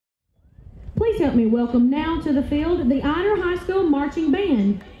help me welcome now to the field the Ider High School Marching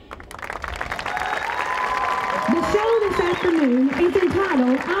Band. The show this afternoon is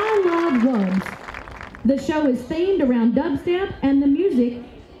entitled I Love Wubs. The show is themed around dubstep and the music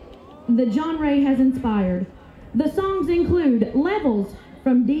that genre has inspired. The songs include Levels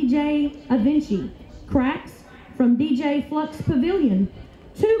from DJ Avinci, Cracks from DJ Flux Pavilion,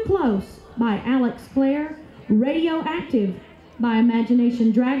 Too Close by Alex Clare, Radioactive by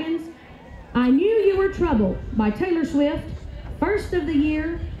Imagination Dragons, I Knew You Were Trouble by Taylor Swift, First of the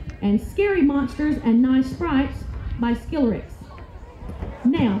Year, and Scary Monsters and Nice Sprites by Skillerix.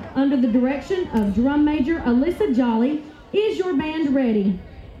 Now, under the direction of drum major Alyssa Jolly, is your band ready?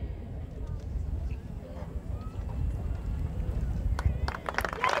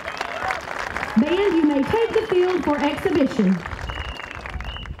 Band, you may take the field for exhibition.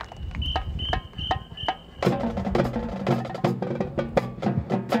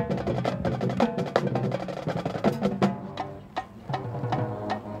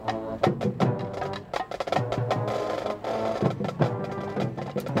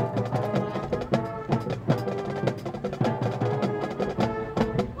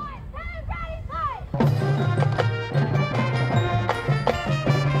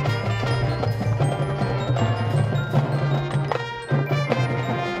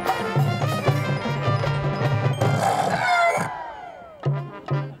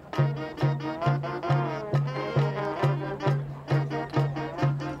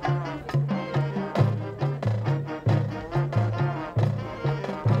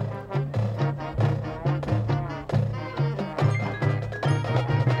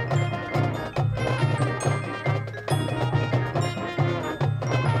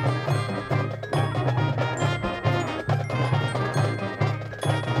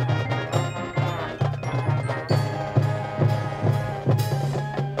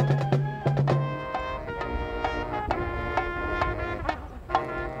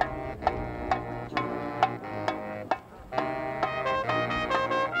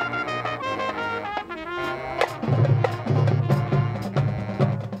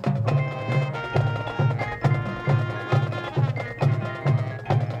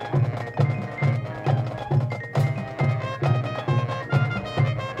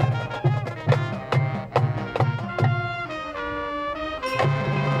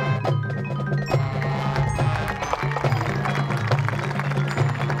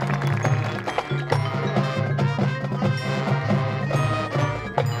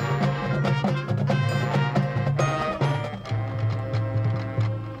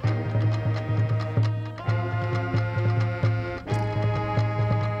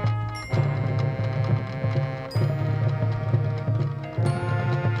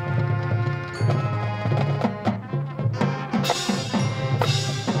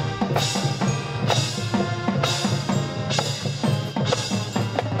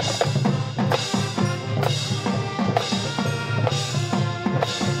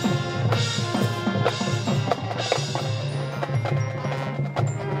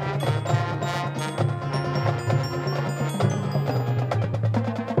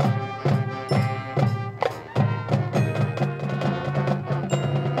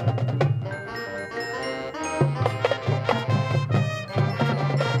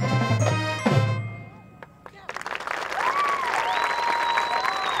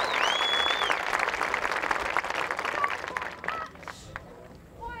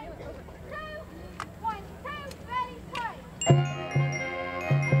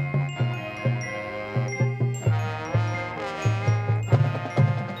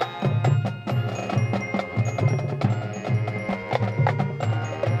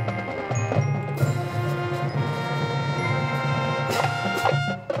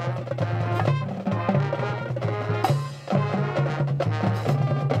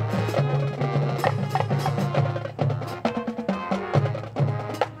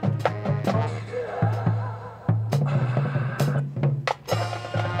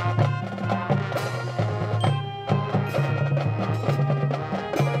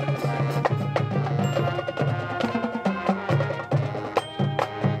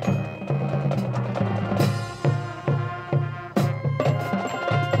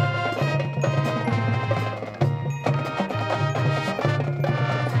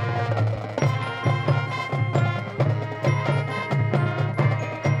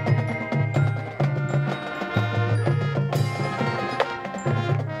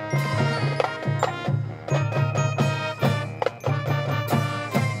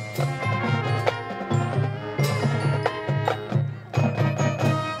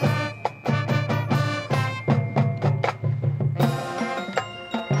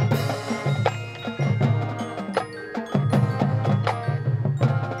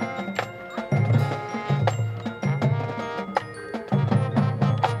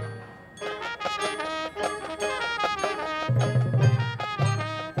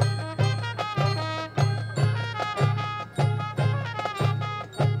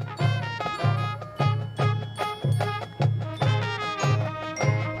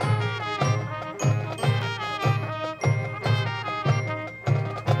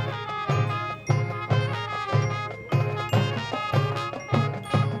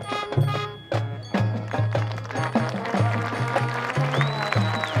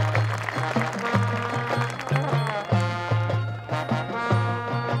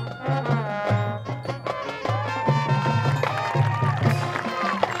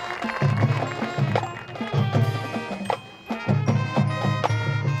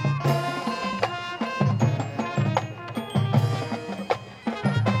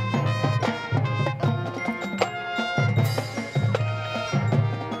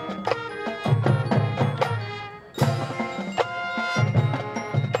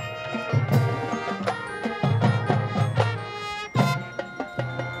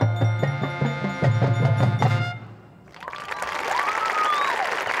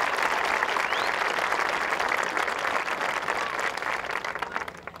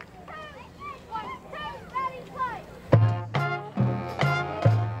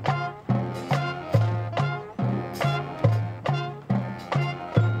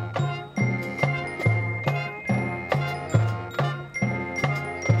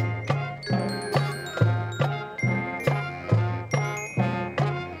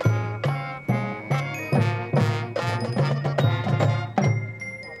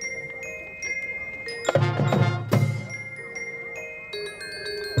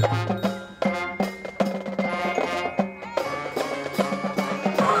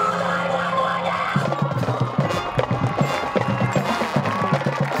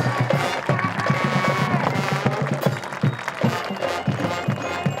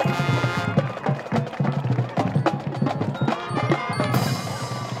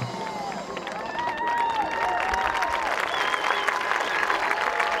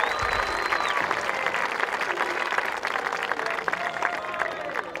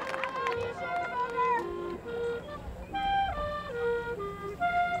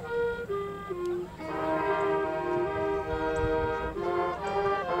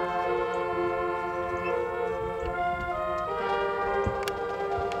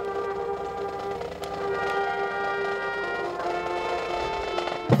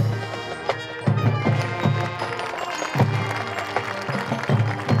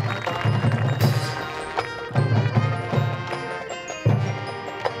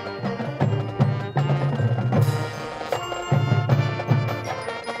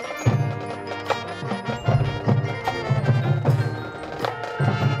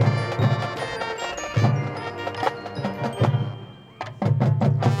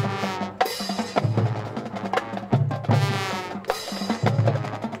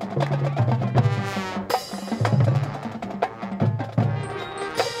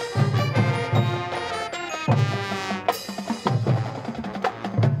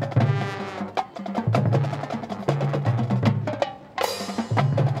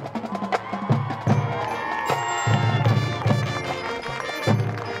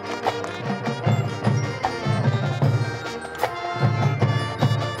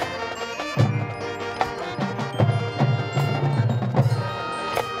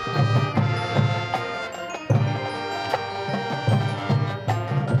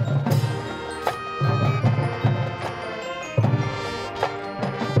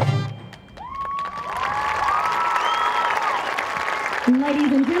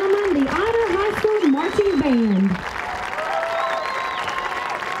 gentlemen, the Ider High School Marching Band.